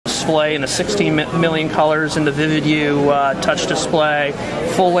display in the 16 million colors in the VividView touch display,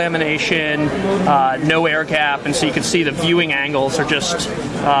 full lamination, no air gap, and so you can see the viewing angles are just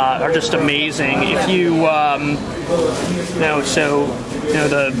amazing. If you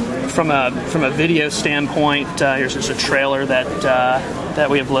from a video standpoint, here's just a trailer that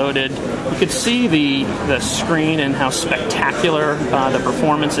we have loaded. You can see the screen and how spectacular the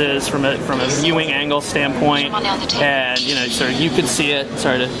performance is from a viewing angle standpoint, and so you can see it.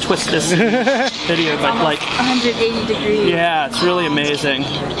 Sorry to twist this video, but like 180 degrees. Yeah, it's really amazing.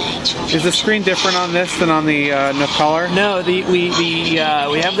 Is the screen different on this than on the Nook Color? No, we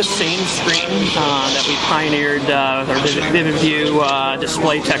have the same screen that we pioneered with our VividView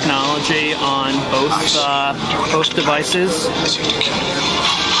display technology on both devices.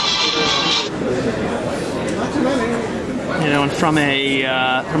 And from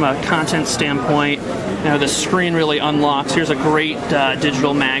a content standpoint, the screen really unlocks. Here's a great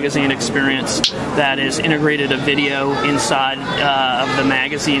digital magazine experience that is integrated a video inside of the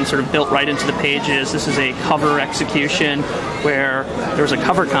magazine, sort of built right into the pages. This is a cover execution where there was a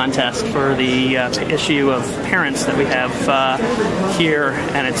cover contest for the issue of Parents that we have here,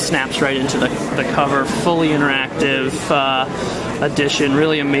 and it snaps right into the cover. Fully interactive edition,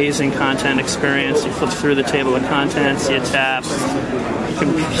 really amazing content experience. You flip through the table of contents, you tap, you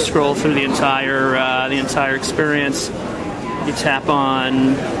can scroll through the entire experience. You tap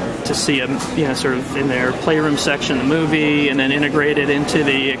on to see sort of in their playroom section the movie, and then integrated into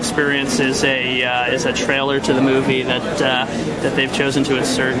the experience is a trailer to the movie that they've chosen to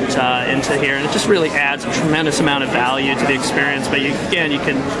insert into here, and it just really adds a tremendous amount of value to the experience. But you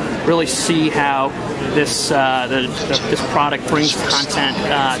can really see how this this product brings content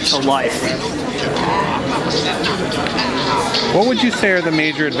to life. What would you say are the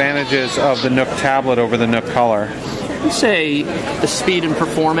major advantages of the Nook tablet over the Nook Color? I would say the speed and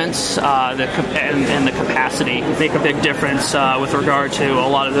performance and the capacity make a big difference with regard to a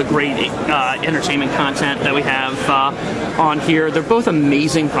lot of the great entertainment content that we have on here. They're both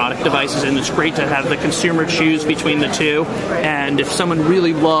amazing product devices, and it's great to have the consumer choose between the two. And if someone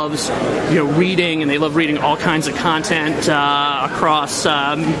really loves reading, and they love reading all kinds of content across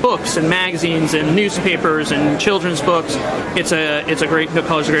books and magazines and newspapers and children's books, it's a great Nook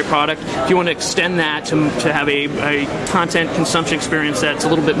Color's a great product. If you want to extend that to have a content consumption experience that's a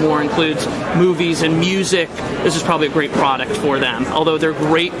little bit more, includes movies and music, this is probably a great product for them. Although they're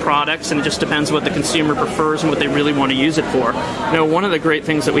great products, and it just depends what the consumer prefers and what they really want to use it for. One of the great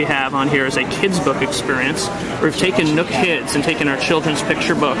things that we have on here is a kids book experience. We've taken Nook Kids and taken our children's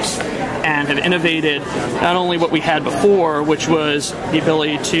picture books and have innovated not only what we had before, which was the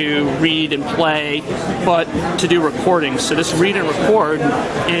ability to read and play, but to do recordings. So this read and record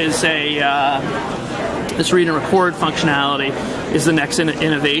is this read and record functionality is the next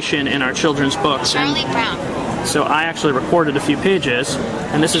innovation in our children's books. Charlie Brown. So I actually recorded a few pages,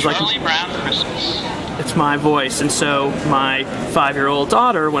 and this is like Charlie Brown Christmas. It's my voice, and so my 5-year-old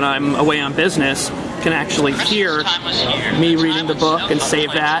daughter, when I'm away on business, can actually hear me reading the book and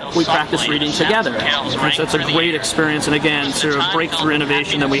save that. We practice reading together, and so it's a great experience. And again, sort of breakthrough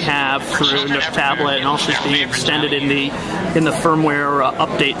innovation that we have through Nook Tablet, and also being extended in the firmware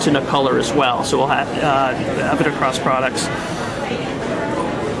update to Nook Color as well. So we'll have it across products.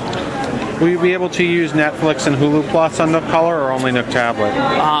 Will you be able to use Netflix and Hulu Plus on Nook Color, or only Nook Tablet?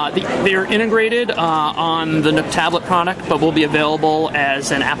 They're integrated on the Nook Tablet product, but will be available as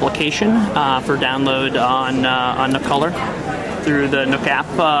an application for download on Nook Color through the Nook app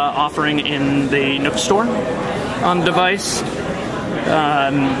offering in the Nook Store on the device.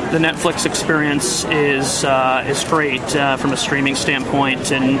 The Netflix experience is great from a streaming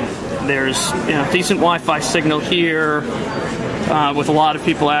standpoint, and there's decent Wi-Fi signal here. With a lot of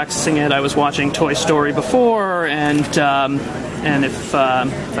people accessing it. I was watching Toy Story before, and if I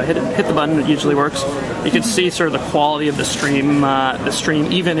hit the button, it usually works. You can see sort of the quality of the stream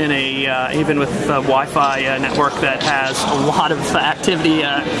even in even with a Wi-Fi network that has a lot of activity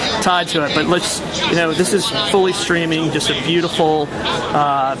tied to it. But this is fully streaming, just a beautiful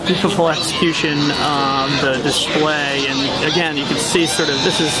execution of the display, and again, you can see sort of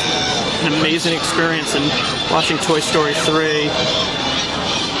this is an amazing experience in watching Toy Story 3.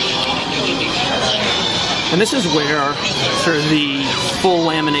 And this is where sort of the full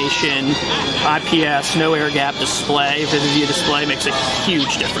lamination, IPS, no air gap display, VividView display makes a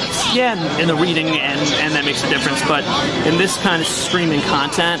huge difference. Yeah, in the reading, and that makes a difference, but in this kind of streaming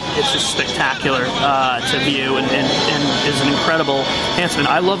content, it's just spectacular to view, and is an incredible enhancement.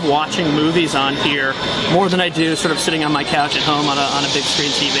 I love watching movies on here more than I do sort of sitting on my couch at home on a big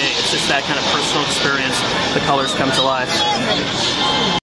screen TV. It's just that kind of personal experience. The colors come to life.